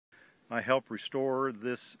I help restore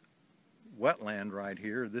this wetland right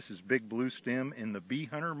here. This is Big Blue Stem in the Bee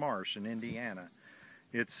Hunter Marsh in Indiana.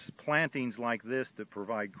 It's plantings like this that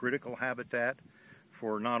provide critical habitat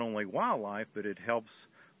for not only wildlife, but it helps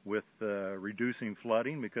with reducing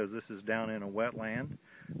flooding because this is down in a wetland.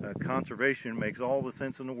 Conservation makes all the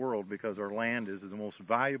sense in the world because our land is the most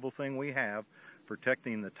valuable thing we have.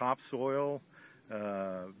 Protecting the topsoil,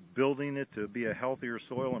 building it to be a healthier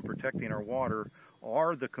soil, and protecting our water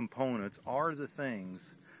are the components, are the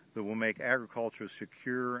things that will make agriculture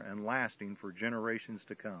secure and lasting for generations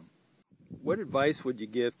to come. What advice would you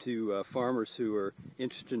give to farmers who are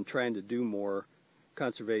interested in trying to do more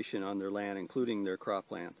conservation on their land, including their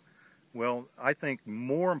cropland? Well, I think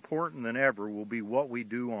more important than ever will be what we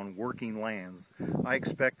do on working lands. I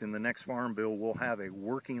expect in the next Farm Bill we'll have a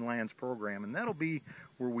working lands program, and that'll be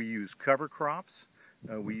where we use cover crops,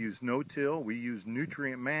 we use no-till, we use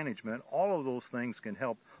nutrient management. All of those things can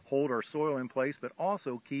help hold our soil in place, but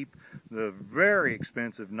also keep the very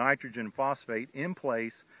expensive nitrogen and phosphate in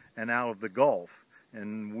place and out of the Gulf.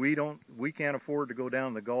 And we can't afford to go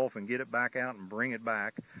down the Gulf and get it back out and bring it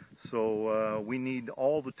back. So we need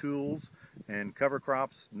all the tools, and cover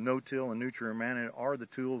crops, no-till, and nutrient management are the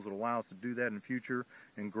tools that allow us to do that in the future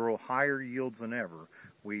and grow higher yields than ever.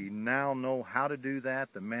 We now know how to do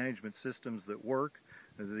that, the management systems that work,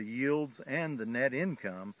 the yields, and the net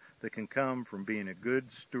income that can come from being a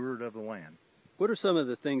good steward of the land. What are some of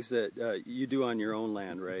the things that you do on your own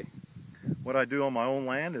land, Ray? What I do on my own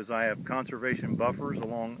land is I have conservation buffers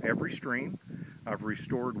along every stream. I've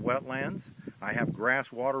restored wetlands. I have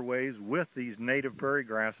grass waterways with these native prairie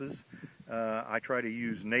grasses. I try to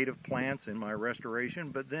use native plants in my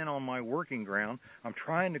restoration, but then on my working ground, I'm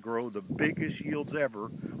trying to grow the biggest yields ever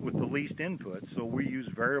with the least input. So we use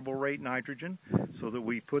variable rate nitrogen so that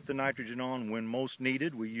we put the nitrogen on when most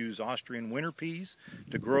needed. We use Austrian winter peas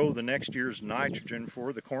to grow the next year's nitrogen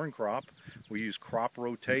for the corn crop. We use crop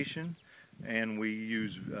rotation, and we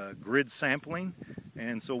use grid sampling,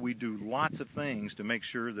 and so we do lots of things to make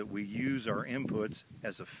sure that we use our inputs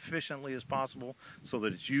as efficiently as possible so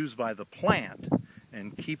that it's used by the plant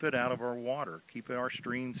and keep it out of our water, keep our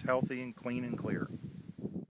streams healthy and clean and clear.